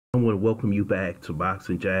want to welcome you back to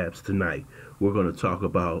Boxing Jabs. Tonight we're going to talk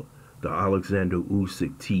about the Oleksandr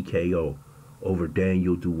Usyk TKO over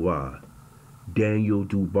Daniel Dubois. Daniel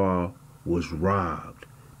Dubois was robbed.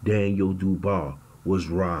 Daniel Dubois was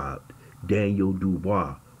robbed. Daniel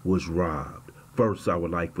Dubois was robbed. First, I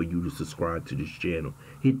would like for you to subscribe to this channel.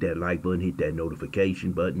 Hit that like button, hit that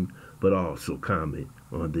notification button, but also comment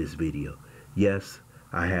on this video. Yes,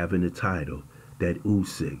 I have in the title that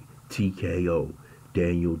Usyk TKO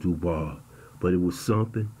Daniel Dubois, but it was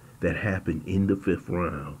something that happened in the 5th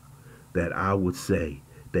round that I would say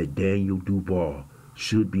that Daniel Dubois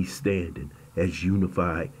should be standing as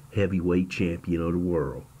unified heavyweight champion of the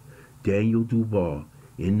world. Daniel Dubois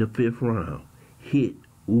in the 5th round hit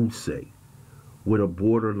Usyk with a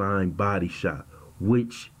borderline body shot,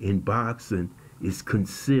 which in boxing is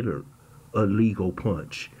considered a legal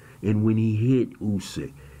punch. And when he hit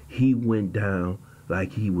Usyk, he went down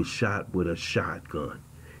like he was shot with a shotgun.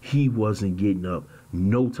 He wasn't getting up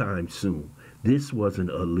no time soon. This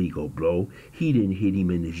wasn't a legal blow. He didn't hit him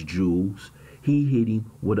in his jewels. He hit him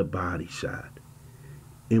with a body shot.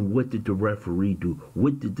 And what did the referee do?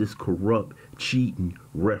 What did this corrupt, cheating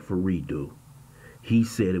referee do? He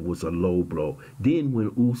said it was a low blow. Then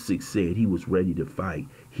when Usyk said he was ready to fight,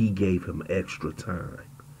 he gave him extra time.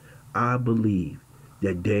 I believe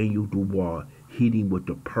that Daniel Dubois hit him with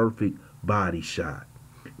the perfect body shot.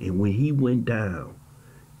 And when he went down,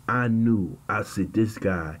 I said, this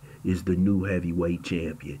guy is the new heavyweight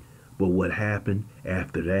champion. But what happened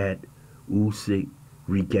after that? Usyk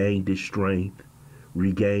regained his strength,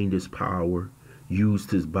 regained his power,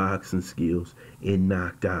 used his boxing skills, and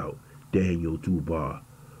knocked out Daniel Dubois.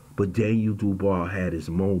 But Daniel Dubois had his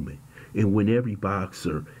moment. And when every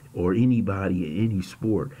boxer or anybody in any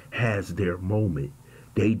sport has their moment,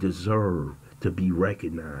 they deserve to be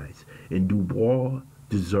recognized. And Dubois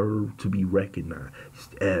deserved to be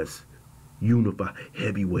recognized as unified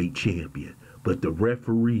heavyweight champion. But the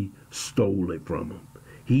referee stole it from him.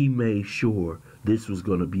 He made sure this was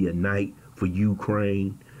going to be a night for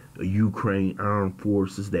Ukraine armed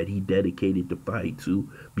forces that he dedicated the fight to,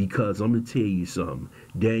 because I'm going to tell you something.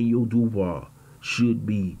 Daniel Dubois should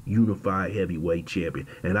be unified heavyweight champion.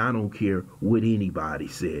 And I don't care what anybody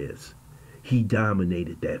says. He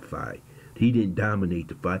dominated that fight. He didn't dominate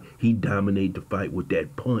the fight. He dominated the fight with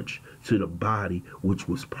that punch to the body, which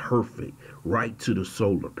was perfect, right to the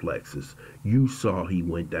solar plexus. You saw he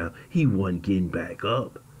went down. He wasn't getting back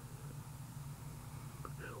up.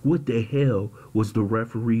 What the hell was the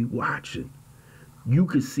referee watching? You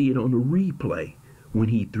could see it on the replay when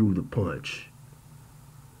he threw the punch.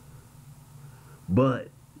 But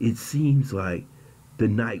it seems like the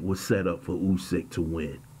night was set up for Usyk to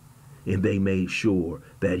win, and they made sure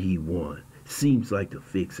that he won. Seems like the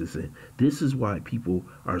fix is in. This is why people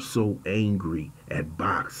are so angry at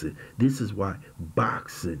boxing. This is why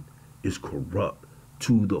boxing is corrupt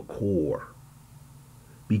to the core,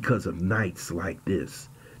 because of nights like this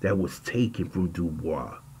that was taken from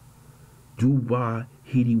Dubois. Dubois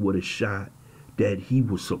hit him with a shot that he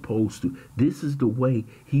was supposed to. This is the way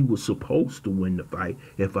he was supposed to win the fight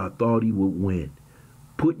if I thought he would win.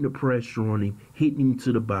 Putting the pressure on him, hitting him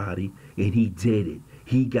to the body, and he did it.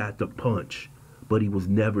 He got the punch, but he was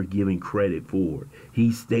never given credit for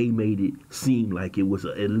it. They made it seem like it was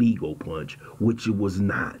an illegal punch, which it was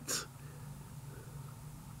not.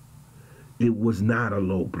 It was not a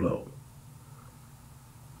low blow.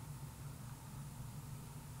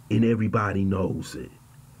 And everybody knows it.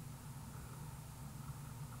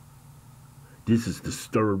 This is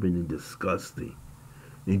disturbing and disgusting.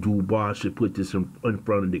 And Dubois should put this in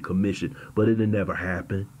front of the commission, but it'll never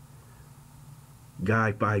happen.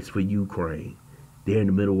 Guy fights for Ukraine. They're in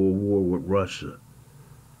the middle of a war with Russia.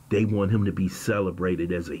 They want him to be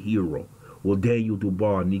celebrated as a hero. Well, Daniel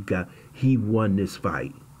Dubois, he won this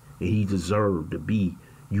fight, and he deserved to be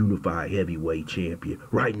unified heavyweight champion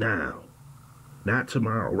right now. Not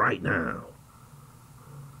tomorrow, right now.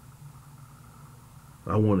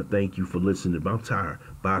 I want to thank you for listening. I'm tired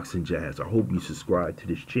of Boxing Jazz. I hope you subscribe to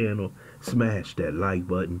this channel. Smash that like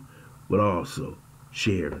button, but also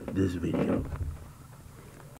share this video.